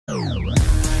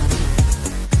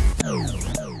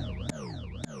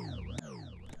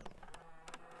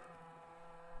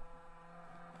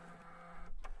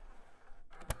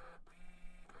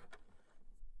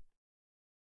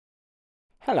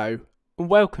Hello and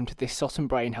welcome to this Soton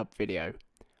Brain Hub video.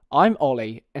 I'm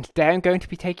Ollie and today I'm going to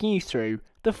be taking you through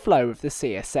the flow of the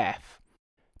CSF.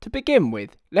 To begin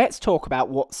with, let's talk about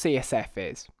what CSF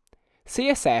is.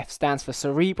 CSF stands for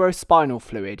cerebrospinal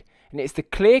fluid and it's the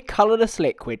clear colourless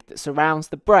liquid that surrounds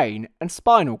the brain and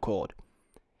spinal cord.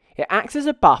 It acts as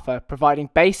a buffer providing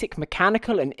basic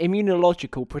mechanical and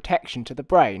immunological protection to the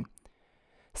brain.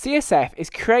 CSF is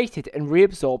created and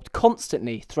reabsorbed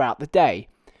constantly throughout the day,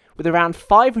 with around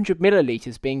 500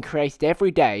 millilitres being created every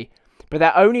day, but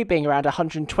there only being around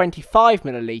 125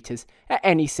 millilitres at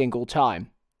any single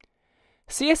time.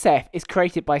 CSF is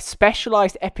created by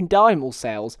specialised ependymal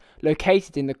cells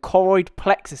located in the choroid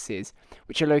plexuses,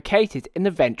 which are located in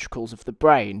the ventricles of the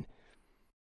brain.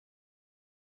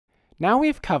 Now we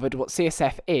have covered what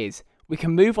CSF is, we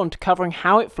can move on to covering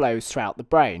how it flows throughout the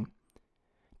brain.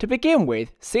 To begin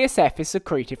with, CSF is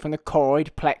secreted from the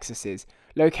choroid plexuses,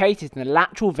 located in the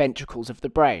lateral ventricles of the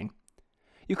brain.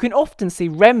 You can often see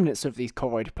remnants of these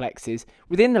choroid plexuses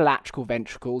within the lateral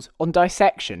ventricles on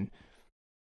dissection.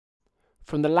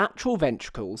 From the lateral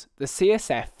ventricles, the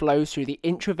CSF flows through the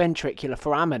intraventricular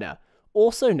foramina,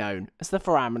 also known as the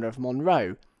foramina of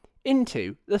Monro,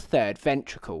 into the third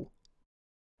ventricle.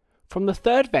 From the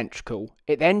third ventricle,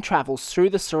 it then travels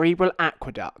through the cerebral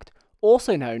aqueduct,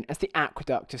 also known as the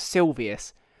aqueduct of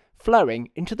Sylvius, flowing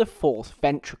into the fourth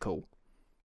ventricle.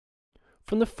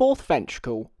 From the fourth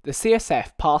ventricle, the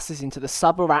CSF passes into the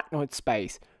subarachnoid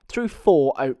space through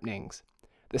four openings: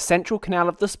 the central canal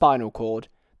of the spinal cord,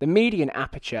 the median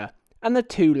aperture, and the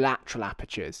two lateral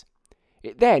apertures.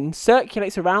 It then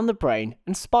circulates around the brain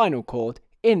and spinal cord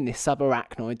in this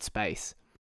subarachnoid space.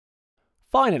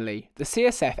 Finally, the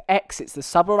CSF exits the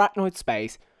subarachnoid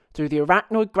space through the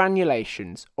arachnoid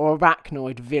granulations or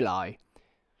arachnoid villi.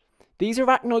 These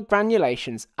arachnoid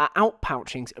granulations are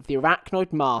outpouchings of the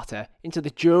arachnoid mater into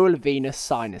the dural venous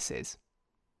sinuses.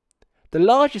 The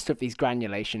largest of these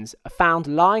granulations are found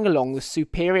lying along the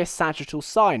superior sagittal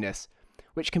sinus,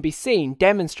 which can be seen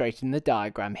demonstrated in the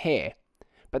diagram here,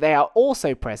 but they are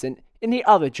also present in the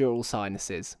other dural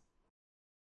sinuses.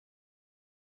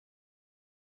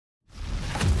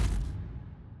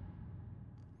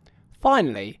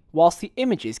 Finally, whilst the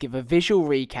images give a visual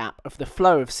recap of the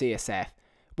flow of CSF,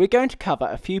 we're going to cover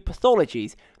a few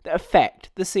pathologies that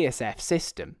affect the CSF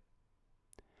system.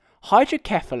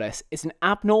 Hydrocephalus is an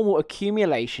abnormal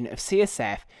accumulation of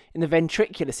CSF in the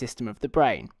ventricular system of the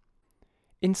brain.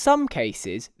 In some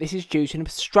cases, this is due to an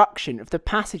obstruction of the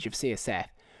passage of CSF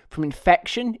from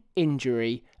infection,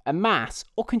 injury, a mass,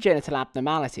 or congenital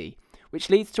abnormality, which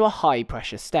leads to a high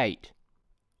pressure state.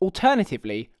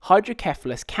 Alternatively,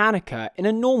 hydrocephalus can occur in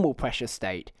a normal pressure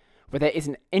state, where there is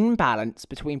an imbalance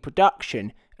between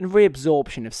production and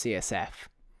reabsorption of CSF.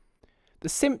 The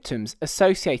symptoms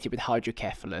associated with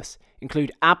hydrocephalus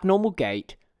include abnormal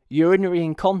gait, urinary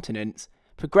incontinence,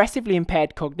 progressively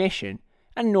impaired cognition,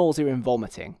 and nausea and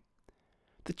vomiting.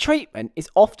 The treatment is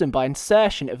often by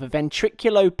insertion of a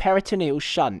ventriculoperitoneal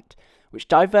shunt, which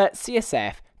diverts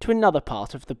CSF to another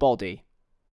part of the body.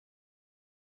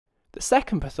 The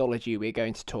second pathology we're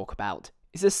going to talk about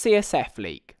is a CSF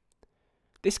leak.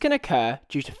 This can occur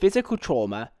due to physical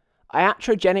trauma,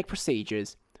 iatrogenic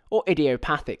procedures, or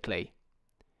idiopathically.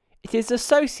 It is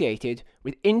associated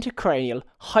with intracranial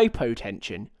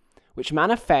hypotension, which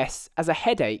manifests as a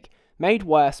headache made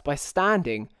worse by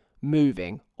standing,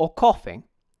 moving, or coughing.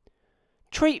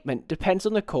 Treatment depends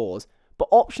on the cause, but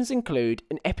options include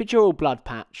an epidural blood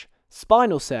patch,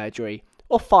 spinal surgery,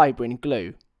 or fibrin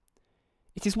glue.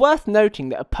 It is worth noting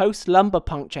that a post-lumbar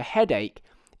puncture headache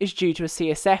is due to a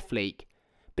CSF leak,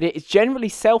 but it is generally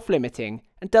self-limiting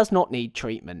and does not need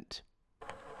treatment.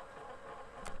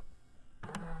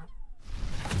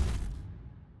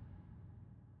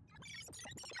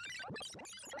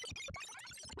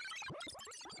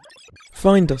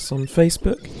 Find us on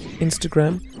Facebook,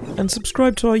 Instagram, and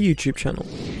subscribe to our YouTube channel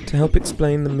to help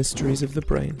explain the mysteries of the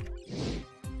brain.